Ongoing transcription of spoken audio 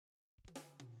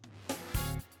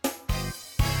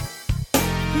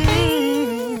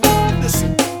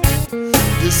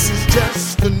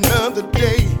just another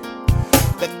day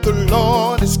that the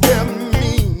Lord is telling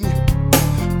me.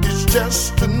 It's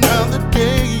just another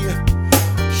day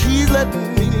He's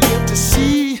letting me live to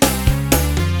see.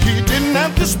 He didn't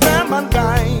have to spare my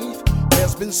life.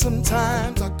 There's been some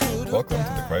times I could have Welcome to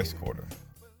the Christ Quarter.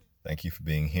 Thank you for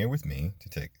being here with me to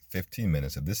take 15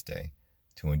 minutes of this day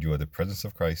to enjoy the presence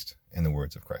of Christ and the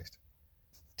words of Christ.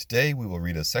 Today we will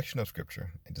read a section of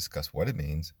Scripture and discuss what it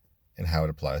means and how it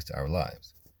applies to our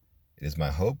lives. It is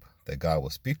my hope that God will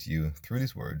speak to you through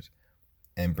these words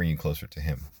and bring you closer to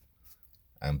Him.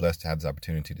 I am blessed to have this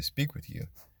opportunity to speak with you,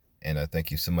 and I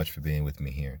thank you so much for being with me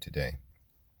here today.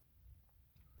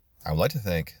 I would like to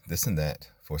thank This and That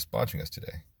for sponsoring us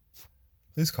today.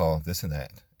 Please call This and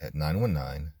That at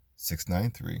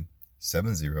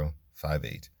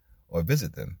 919-693-7058 or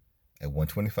visit them at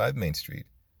 125 Main Street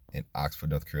in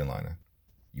Oxford, North Carolina.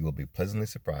 You will be pleasantly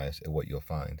surprised at what you'll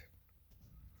find.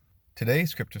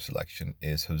 Today's scripture selection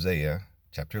is Hosea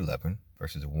chapter 11,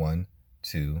 verses 1,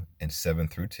 2, and 7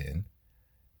 through 10,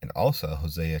 and also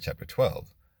Hosea chapter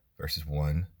 12, verses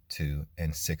 1, 2,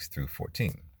 and 6 through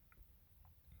 14.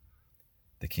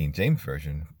 The King James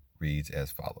Version reads as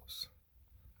follows.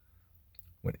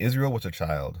 When Israel was a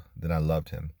child, then I loved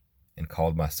him and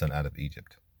called my son out of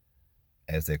Egypt.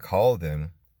 As they called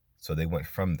them, so they went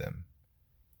from them.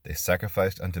 They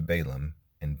sacrificed unto Baalim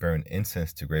and burned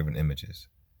incense to graven images.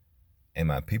 And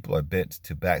my people are bent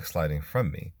to backsliding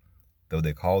from me. Though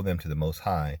they call them to the Most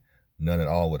High, none at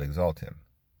all would exalt him.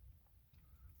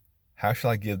 How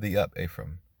shall I give thee up,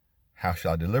 Ephraim? How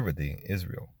shall I deliver thee,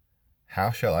 Israel?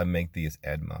 How shall I make thee as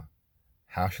Admah?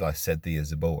 How shall I set thee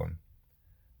as Zeboam?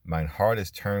 Mine heart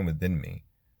is turned within me,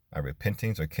 my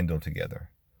repentings are kindled together.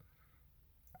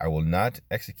 I will not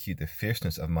execute the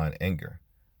fierceness of mine anger.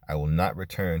 I will not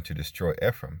return to destroy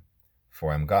Ephraim,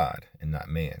 for I am God and not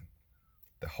man,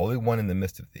 the Holy One in the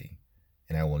midst of thee,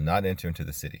 and I will not enter into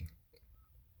the city.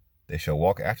 They shall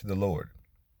walk after the Lord.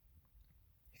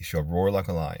 He shall roar like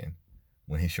a lion.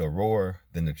 When he shall roar,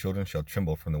 then the children shall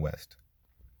tremble from the west.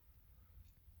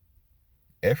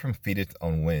 Ephraim feedeth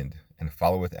on wind, and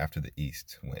followeth after the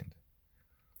east wind.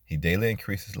 He daily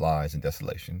increases lies and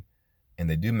desolation, and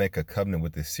they do make a covenant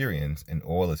with the Syrians, and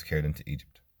oil is carried into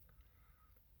Egypt.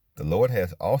 The Lord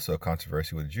has also a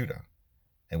controversy with Judah,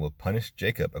 and will punish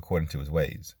Jacob according to his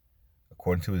ways.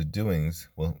 According to his doings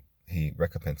will he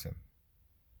recompense him.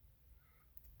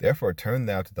 Therefore turn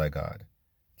thou to thy God,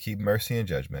 keep mercy and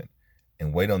judgment,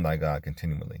 and wait on thy God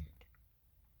continually.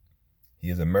 He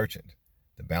is a merchant,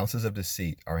 the balances of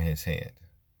deceit are in his hand.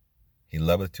 He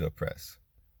loveth to oppress.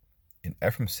 And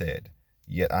Ephraim said,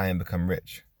 Yet I am become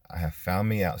rich. I have found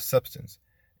me out substance.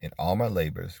 In all my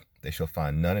labors they shall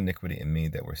find none iniquity in me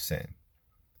that were sin.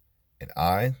 And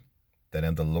I, that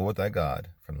am the Lord thy God,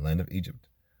 from the land of Egypt,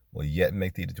 will yet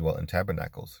make thee to dwell in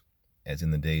tabernacles, as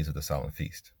in the days of the solemn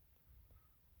feast.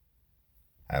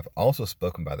 I have also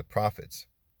spoken by the prophets,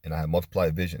 and I have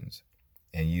multiplied visions,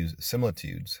 and used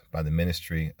similitudes by the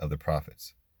ministry of the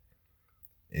prophets.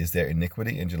 Is there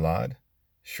iniquity in Gilad?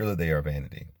 Surely they are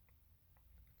vanity.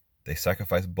 They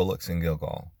sacrifice bullocks in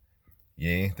Gilgal.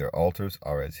 Yea, their altars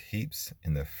are as heaps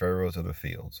in the furrows of the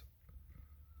fields.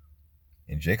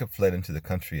 And Jacob fled into the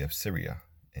country of Syria,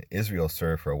 and Israel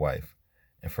served for a wife,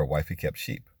 and for a wife he kept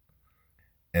sheep.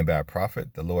 And by a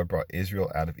prophet the Lord brought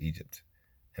Israel out of Egypt,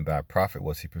 and by a prophet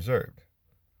was he preserved.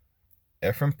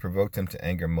 Ephraim provoked him to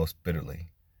anger most bitterly.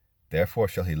 Therefore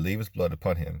shall he leave his blood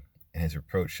upon him, and his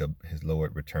reproach shall his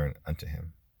Lord return unto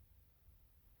him.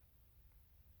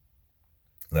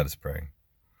 Let us pray.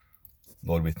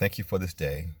 Lord, we thank you for this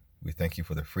day. We thank you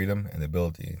for the freedom and the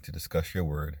ability to discuss your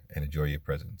word and enjoy your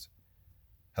presence.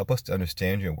 Help us to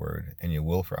understand your word and your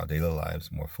will for our daily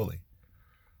lives more fully.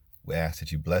 We ask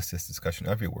that you bless this discussion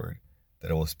of your word,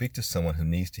 that it will speak to someone who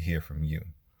needs to hear from you.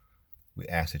 We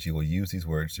ask that you will use these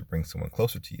words to bring someone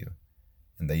closer to you,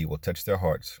 and that you will touch their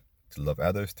hearts to love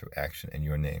others through action in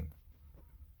your name.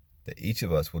 That each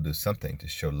of us will do something to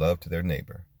show love to their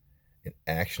neighbor, in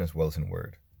action as well as in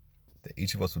word. That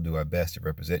each of us will do our best to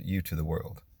represent you to the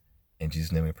world. In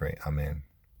Jesus' name we pray, amen.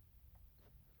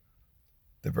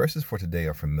 The verses for today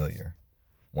are familiar.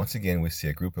 Once again, we see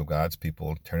a group of God's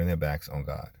people turning their backs on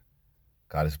God.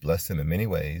 God has blessed them in many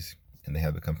ways, and they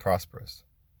have become prosperous.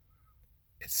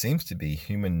 It seems to be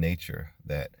human nature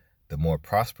that the more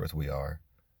prosperous we are,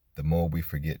 the more we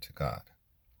forget God.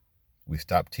 We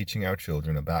stop teaching our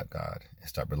children about God and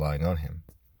stop relying on Him.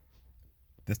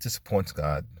 This disappoints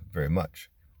God very much.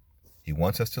 He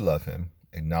wants us to love Him,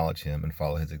 acknowledge Him, and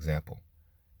follow His example.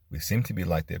 We seem to be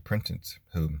like the apprentice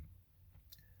who,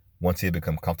 once he had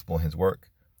become comfortable in his work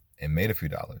and made a few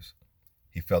dollars,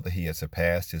 he felt that he had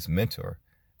surpassed his mentor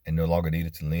and no longer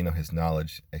needed to lean on his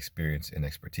knowledge, experience, and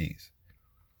expertise.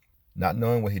 Not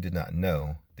knowing what he did not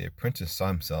know, the apprentice saw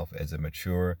himself as a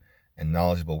mature and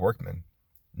knowledgeable workman,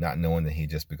 not knowing that he had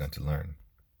just begun to learn.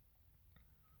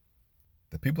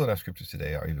 The people in our scriptures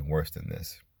today are even worse than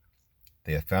this.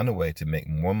 They have found a way to make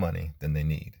more money than they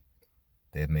need.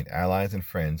 They have made allies and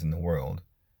friends in the world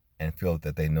and feel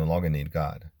that they no longer need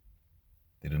God.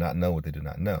 They do not know what they do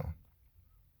not know.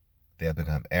 They have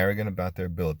become arrogant about their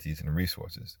abilities and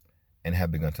resources and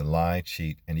have begun to lie,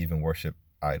 cheat, and even worship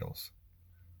idols.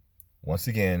 Once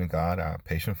again, God, our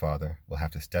patient Father, will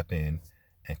have to step in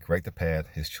and correct the path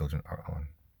his children are on.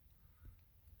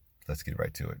 Let's get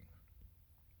right to it.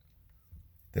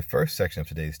 The first section of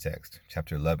today's text,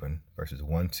 chapter 11, verses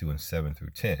 1, 2, and 7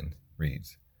 through 10,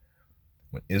 reads,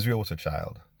 "When Israel was a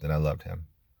child, then I loved him,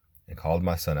 and called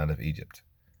my son out of Egypt.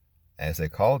 As they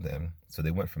called them, so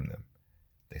they went from them.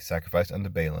 They sacrificed unto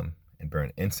Baalim, and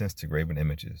burned incense to graven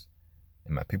images.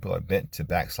 And my people are bent to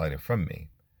backsliding from me.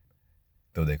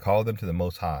 Though they call them to the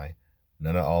Most High,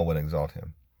 none at all would exalt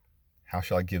him. How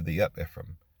shall I give thee up,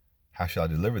 Ephraim? How shall I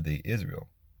deliver thee, Israel?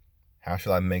 How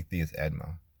shall I make thee as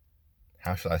Admah?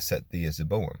 How shall I set thee as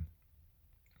Zeboim?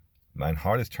 Mine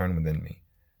heart is turned within me.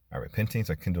 My repentings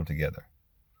are kindled together.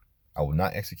 I will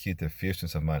not execute the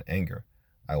fierceness of mine anger.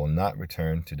 I will not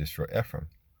return to destroy Ephraim.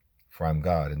 For I am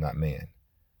God and not man,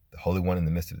 the Holy One in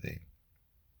the midst of thee.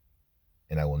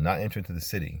 And I will not enter into the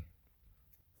city.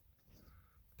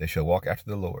 They shall walk after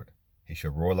the Lord. He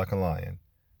shall roar like a lion.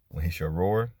 When he shall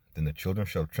roar, then the children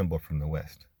shall tremble from the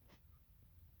west."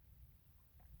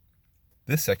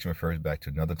 This section refers back to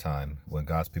another time when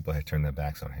God's people had turned their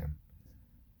backs on him.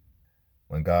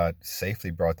 When God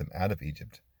safely brought them out of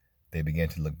Egypt, they began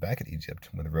to look back at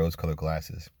Egypt with rose-colored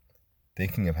glasses,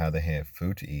 thinking of how they had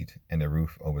food to eat and a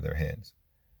roof over their heads.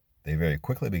 They very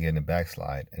quickly began to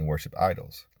backslide and worship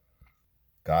idols.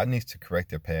 God needs to correct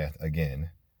their path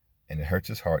again, and it hurts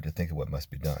his heart to think of what must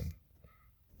be done.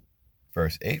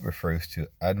 Verse 8 refers to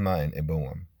Admah and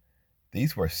Zeboim.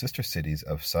 These were sister cities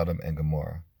of Sodom and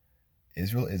Gomorrah.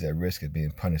 Israel is at risk of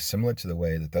being punished similar to the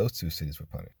way that those two cities were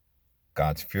punished.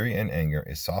 God's fury and anger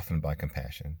is softened by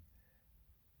compassion.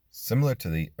 Similar to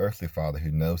the earthly father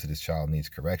who knows that his child needs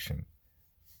correction,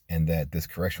 and that this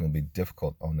correction will be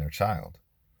difficult on their child.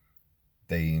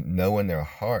 They know in their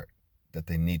heart that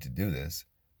they need to do this,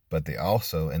 but they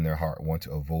also in their heart want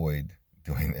to avoid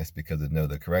doing this because they know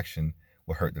the correction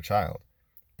will hurt the child,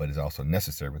 but is also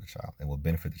necessary for the child and will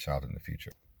benefit the child in the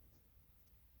future.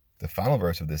 The final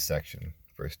verse of this section,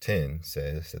 verse 10,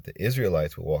 says that the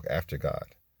Israelites will walk after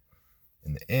God.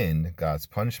 In the end, God's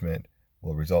punishment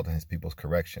will result in his people's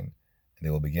correction, and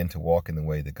they will begin to walk in the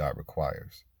way that God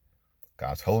requires.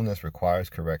 God's holiness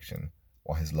requires correction,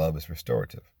 while his love is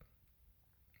restorative.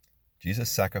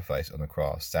 Jesus' sacrifice on the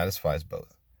cross satisfies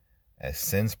both. As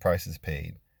sin's price is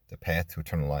paid, the path to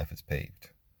eternal life is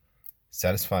paved,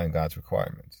 satisfying God's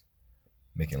requirements,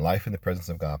 making life in the presence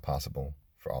of God possible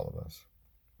for all of us.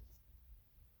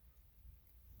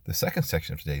 The second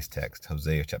section of today's text,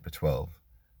 Hosea chapter 12,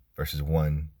 verses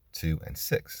 1, 2, and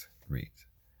 6, reads,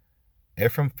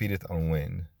 "Ephraim feedeth on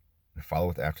wind, and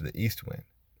followeth after the east wind.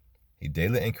 He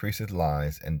daily increaseth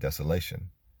lies and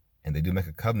desolation, and they do make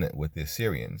a covenant with the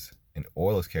Assyrians, and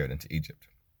oil is carried into Egypt.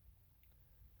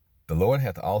 The Lord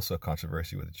hath also a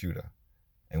controversy with Judah,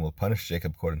 and will punish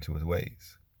Jacob according to his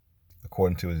ways.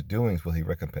 According to his doings will he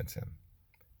recompense him.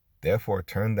 Therefore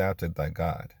turn thou to thy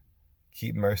God.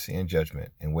 Keep mercy and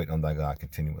judgment, and wait on thy God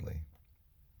continually."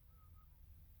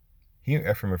 Here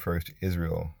Ephraim refers to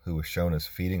Israel, who was shown as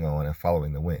feeding on and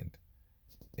following the wind.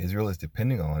 Israel is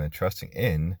depending on and trusting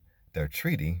in their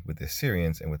treaty with the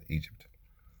Assyrians and with Egypt.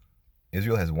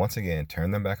 Israel has once again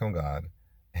turned their back on God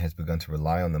and has begun to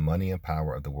rely on the money and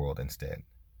power of the world instead.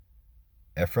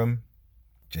 Ephraim,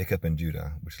 Jacob, and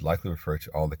Judah, which likely refer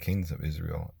to all the kingdoms of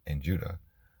Israel and Judah,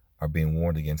 are being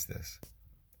warned against this.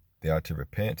 They are to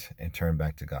repent and turn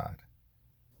back to God.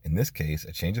 In this case,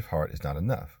 a change of heart is not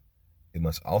enough. It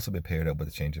must also be paired up with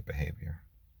a change of behavior.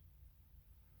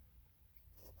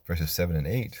 Verses 7 and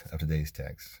 8 of today's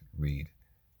text read,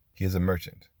 "He is a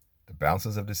merchant. The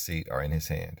balances of deceit are in his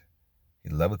hand. He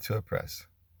loveth to oppress.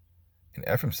 And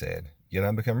Ephraim said, Yet I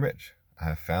am become rich. I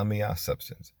have found me out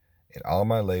substance. In all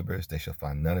my labors they shall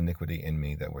find none iniquity in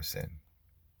me that were sin."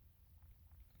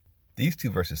 These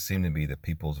two verses seem to be the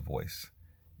people's voice.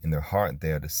 In their heart,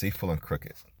 they are deceitful and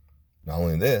crooked. Not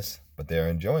only this, but they are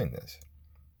enjoying this.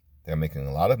 They are making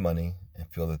a lot of money and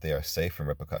feel that they are safe from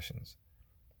repercussions.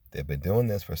 They have been doing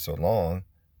this for so long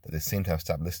that they seem to have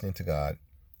stopped listening to God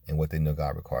and what they know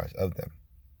God requires of them.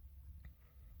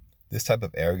 This type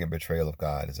of arrogant betrayal of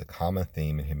God is a common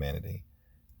theme in humanity.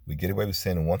 We get away with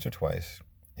sin once or twice,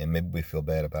 and maybe we feel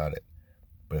bad about it.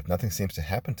 But if nothing seems to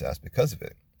happen to us because of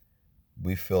it,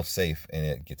 we feel safe and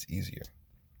it gets easier.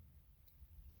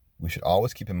 We should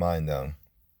always keep in mind, though,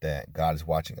 that God is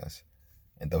watching us,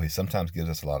 and though he sometimes gives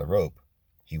us a lot of rope,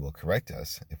 he will correct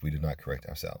us if we do not correct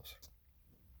ourselves.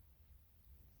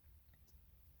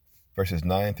 Verses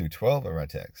 9 through 12 of our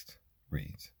text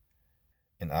reads,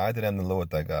 And I that am the Lord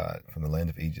thy God from the land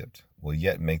of Egypt will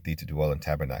yet make thee to dwell in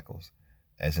tabernacles,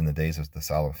 as in the days of the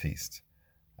solemn feasts.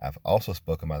 I have also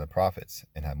spoken by the prophets,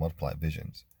 and have multiplied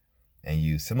visions, and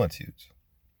used similitudes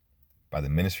by the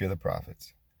ministry of the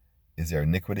prophets. Is there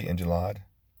iniquity in Gilad?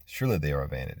 Surely they are a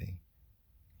vanity.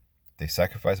 They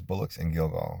sacrifice bullocks in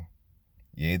Gilgal.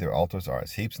 Yea, their altars are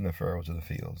as heaps in the furrows of the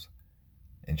fields.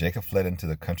 And Jacob fled into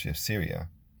the country of Syria.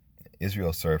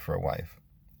 Israel served for a wife,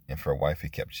 and for a wife he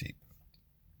kept sheep.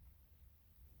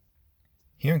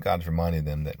 Here God is reminding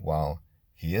them that while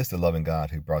he is the loving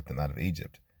God who brought them out of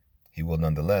Egypt, he will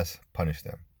nonetheless punish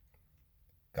them.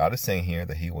 God is saying here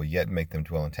that he will yet make them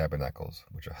dwell in tabernacles,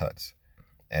 which are huts,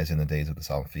 as in the days of the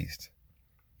solemn feast.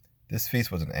 This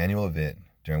feast was an annual event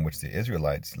during which the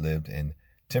Israelites lived in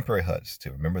temporary huts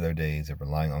to remember their days of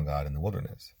relying on God in the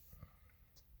wilderness.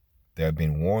 They are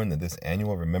being warned that this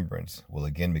annual remembrance will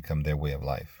again become their way of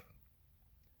life.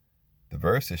 The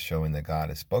verse is showing that God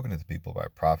has spoken to the people by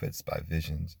prophets, by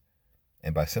visions,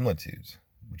 and by similitudes,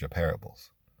 which are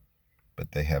parables.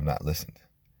 But they have not listened.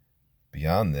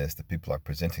 Beyond this, the people are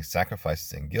presenting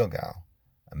sacrifices in Gilgal,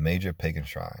 a major pagan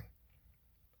shrine.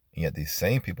 And yet these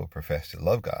same people profess to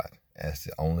love God as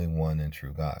the only one and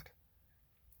true God.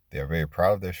 They are very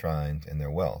proud of their shrines and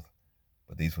their wealth,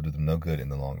 but these will do them no good in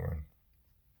the long run.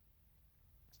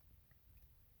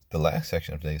 The last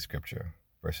section of today's scripture,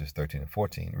 verses 13 and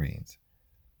 14, reads,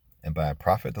 And by a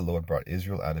prophet the Lord brought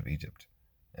Israel out of Egypt,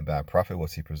 and by a prophet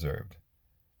was he preserved.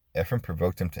 Ephraim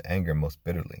provoked him to anger most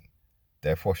bitterly.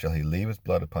 Therefore shall he leave his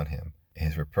blood upon him, and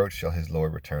his reproach shall his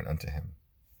Lord return unto him.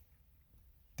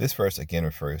 This verse again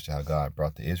refers to how God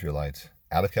brought the Israelites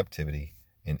out of captivity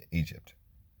in Egypt,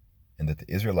 and that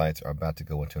the Israelites are about to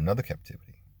go into another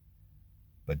captivity.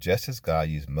 But just as God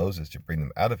used Moses to bring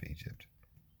them out of Egypt,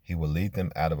 he will lead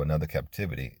them out of another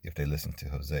captivity if they listen to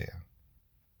Hosea.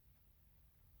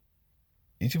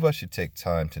 Each of us should take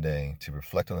time today to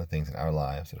reflect on the things in our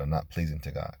lives that are not pleasing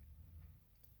to God.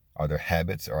 Are there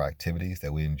habits or activities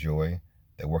that we enjoy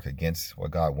that work against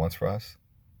what God wants for us?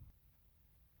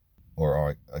 Or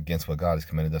are against what God has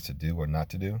commanded us to do or not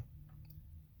to do?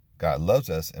 God loves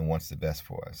us and wants the best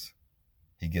for us.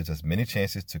 He gives us many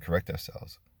chances to correct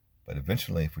ourselves, but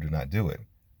eventually, if we do not do it,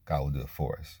 God will do it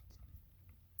for us.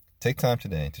 Take time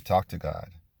today to talk to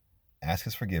God, ask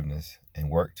his forgiveness,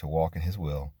 and work to walk in his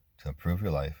will to improve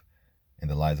your life and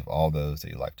the lives of all those that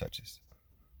your life touches.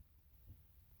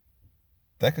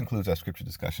 That concludes our scripture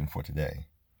discussion for today.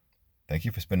 Thank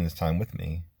you for spending this time with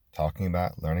me, talking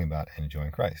about, learning about, and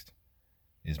enjoying Christ.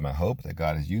 It is my hope that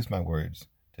God has used my words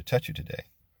to touch you today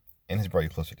and has brought you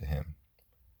closer to him.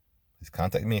 Please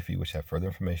contact me if you wish to have further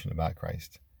information about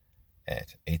Christ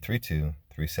at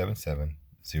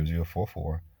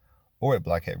 832-377-0044 or at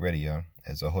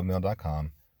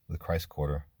blackhatradio@zohomail.com with Christ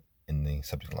Quarter in the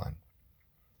subject line.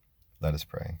 Let us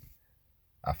pray.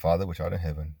 Our Father which art in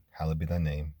heaven, hallowed be thy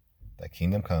name. Thy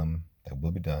kingdom come, thy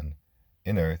will be done,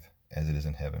 in earth as it is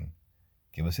in heaven.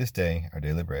 Give us this day our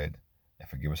daily bread, and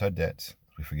forgive us our debts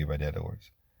as we forgive our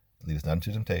debtors. Lead us not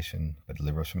into temptation, but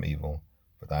deliver us from evil.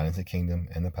 For thine is the kingdom,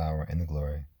 and the power, and the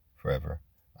glory, forever.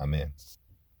 Amen.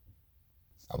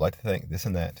 I would like to thank This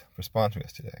and That for sponsoring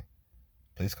us today.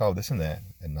 Please call This and That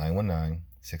at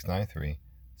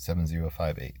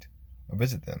 919-693-7058 or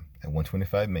visit them at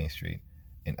 125 Main Street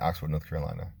in Oxford, North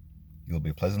Carolina. You will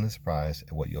be pleasantly surprised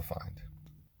at what you'll find.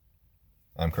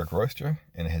 I'm Kirk Royster,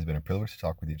 and it has been a privilege to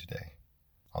talk with you today.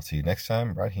 I'll see you next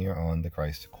time right here on the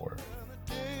Christ Quarter.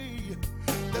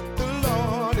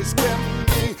 This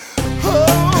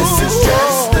is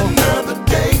just another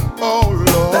day, oh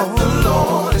Lord, that the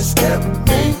Lord has kept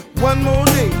me. One more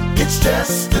day, it's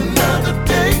just another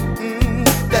day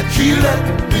that he let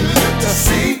me live to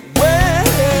see. Well,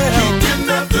 he didn't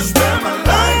have to spare my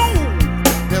life.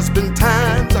 There's been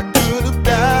times I could have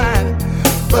died,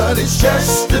 but it's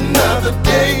just another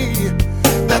day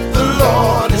that the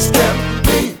Lord has kept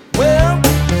me. Well,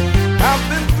 I've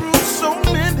been through so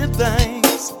many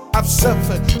things, I've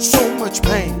suffered so much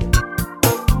pain.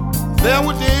 There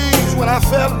were days when I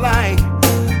felt like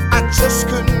I just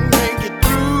couldn't make it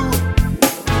through,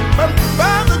 but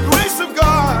by the grace of God